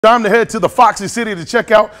Time to head to the Foxy City to check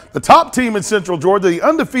out the top team in Central Georgia, the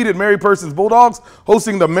undefeated Mary Persons Bulldogs,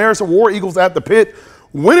 hosting the Marist War Eagles at the Pit.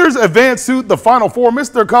 Winners advance to the Final Four.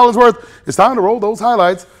 Mr. Collinsworth, it's time to roll those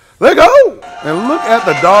highlights. Let go! And look at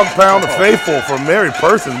the dog pound faithful from Mary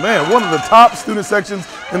Persons. Man, one of the top student sections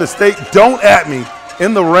in the state. Don't at me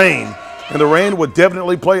in the rain. And the rain would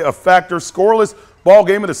definitely play a factor. Scoreless ball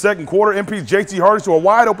game in the second quarter. MP's JT Hardage to a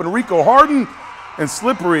wide open Rico Harden. And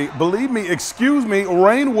slippery, believe me, excuse me,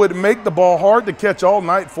 rain would make the ball hard to catch all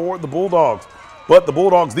night for the Bulldogs. But the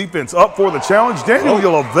Bulldogs defense up for the challenge.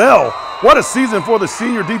 Daniel Lavelle, what a season for the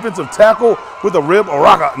senior defensive tackle with a Rib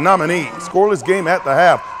Araka nominee. Scoreless game at the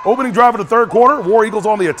half. Opening drive of the third quarter, War Eagles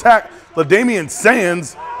on the attack. LaDamian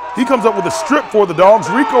Sands, he comes up with a strip for the Dogs.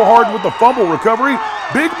 Rico Harden with the fumble recovery.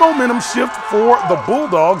 Big momentum shift for the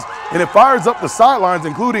Bulldogs, and it fires up the sidelines,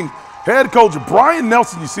 including head coach Brian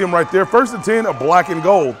Nelson. You see him right there. 1st and 10, a black and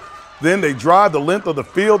gold. Then they drive the length of the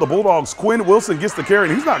field. The Bulldogs, Quinn Wilson gets the carry,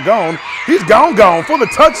 and he's not gone. He's gone for the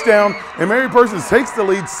touchdown, and Mary Persons takes the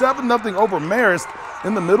lead 7-0 over Marist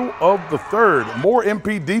in the middle of the third. More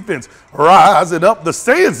MP defense rising up. The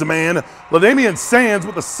Sands man, LaDamian Sands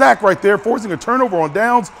with the sack right there, forcing a turnover on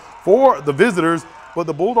downs for the visitors, but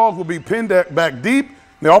the Bulldogs will be pinned back deep.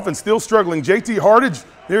 The offense still struggling. JT Hardage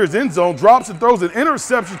near his end zone drops and throws an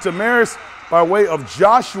interception to Marist by way of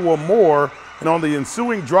Joshua Moore. And on the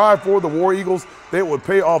ensuing drive for the War Eagles, they would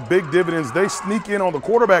pay off big dividends. They sneak in on the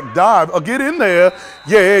quarterback dive. Get in there.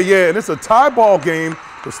 Yeah. And it's a tie ball game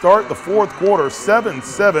to start the fourth quarter,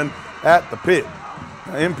 7-7 at the Pit.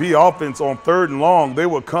 Now, MP offense on 3rd and long. They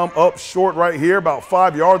would come up short right here, about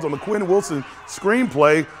 5 yards on the Quinn Wilson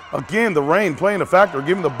screenplay. Again, the rain playing a factor,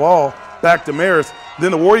 giving the ball back to Marist.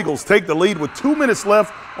 Then the War Eagles take the lead with 2 minutes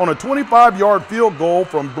left on a 25-yard field goal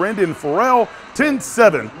from Brendan Farrell.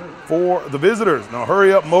 10-7 for the visitors. Now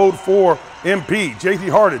hurry up mode for MP. JT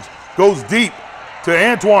Hardage goes deep to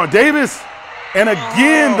Antoine Davis. And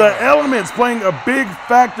again, the elements playing a big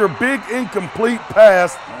factor, big incomplete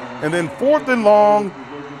pass. And then 4th and long,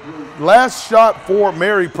 last shot for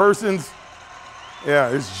Mary Persons. Yeah,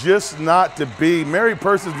 it's just not to be. Mary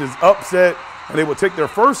Persons is upset, and they will take their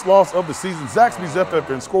first loss of the season. Zaxby's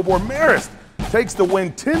FFN scoreboard. Marist takes the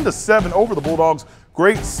win 10-7 over the Bulldogs.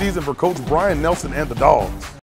 Great season for Coach Brian Nelson and the Dogs.